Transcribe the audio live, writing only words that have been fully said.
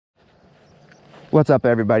What's up,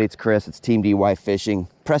 everybody? It's Chris. It's Team Dewifed Fishing.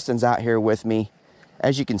 Preston's out here with me.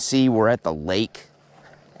 As you can see, we're at the lake.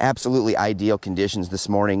 Absolutely ideal conditions this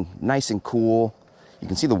morning. Nice and cool. You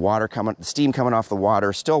can see the water coming, the steam coming off the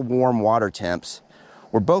water. Still warm water temps.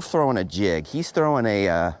 We're both throwing a jig. He's throwing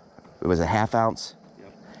a, it was a half ounce.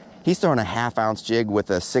 Yep. He's throwing a half ounce jig with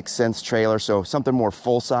a 6 cents trailer, so something more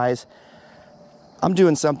full size. I'm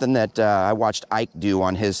doing something that I watched Ike do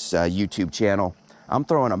on his YouTube channel. I'm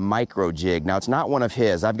throwing a micro jig. Now, it's not one of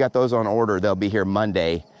his. I've got those on order. They'll be here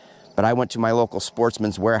Monday. But I went to my local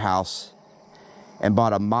Sportsman's Warehouse and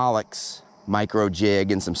bought a Molluck's micro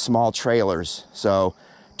jig and some small trailers. So,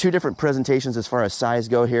 two different presentations as far as size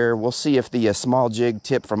go here. We'll see if the small jig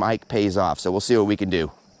tip from Ike pays off. So, we'll see what we can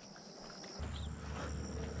do.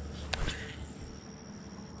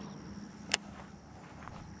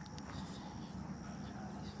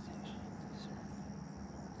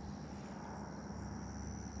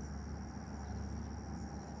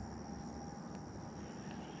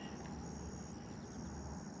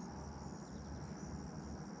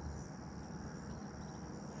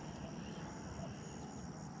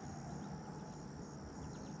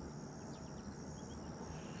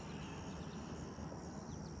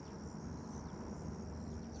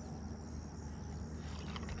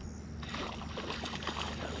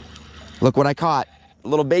 Look what I caught, a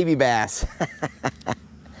little baby bass.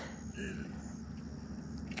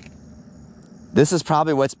 This is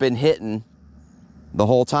probably what's been hitting the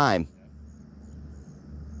whole time.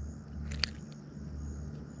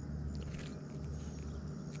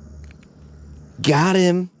 Got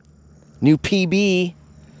him, new PB.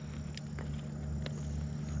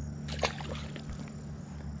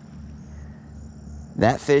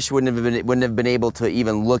 That fish wouldn't have been able to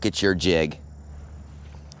even look at your jig.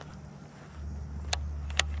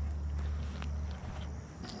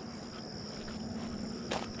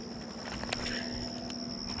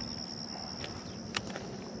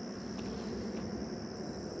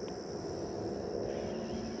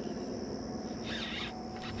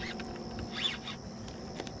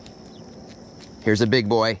 Here's a big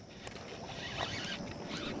boy.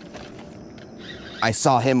 I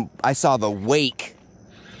saw the wake.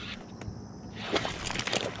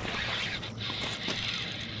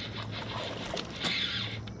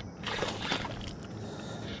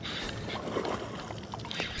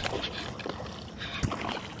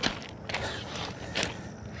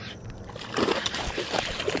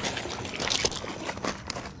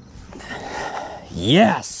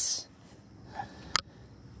 Yes!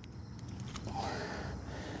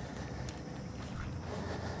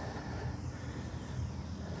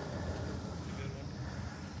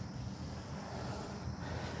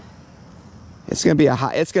 It's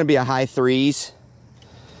gonna be a high threes.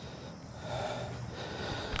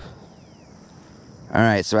 All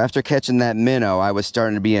right, so after catching that minnow, I was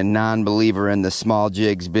starting to be a non-believer in the small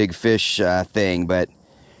jigs, big fish thing, but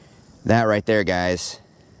that right there, guys,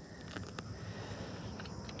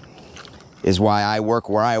 is why I work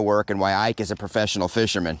where I work and why Ike is a professional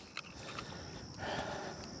fisherman.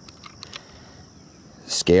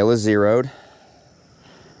 Scale is zeroed.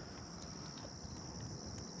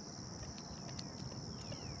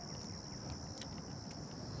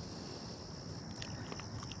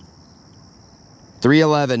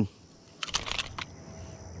 $3.11.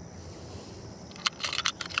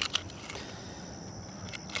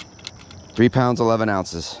 £3 11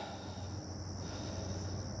 ounces.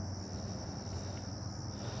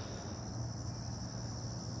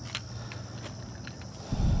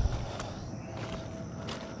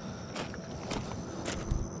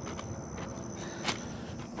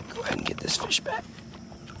 Go ahead and get this fish back.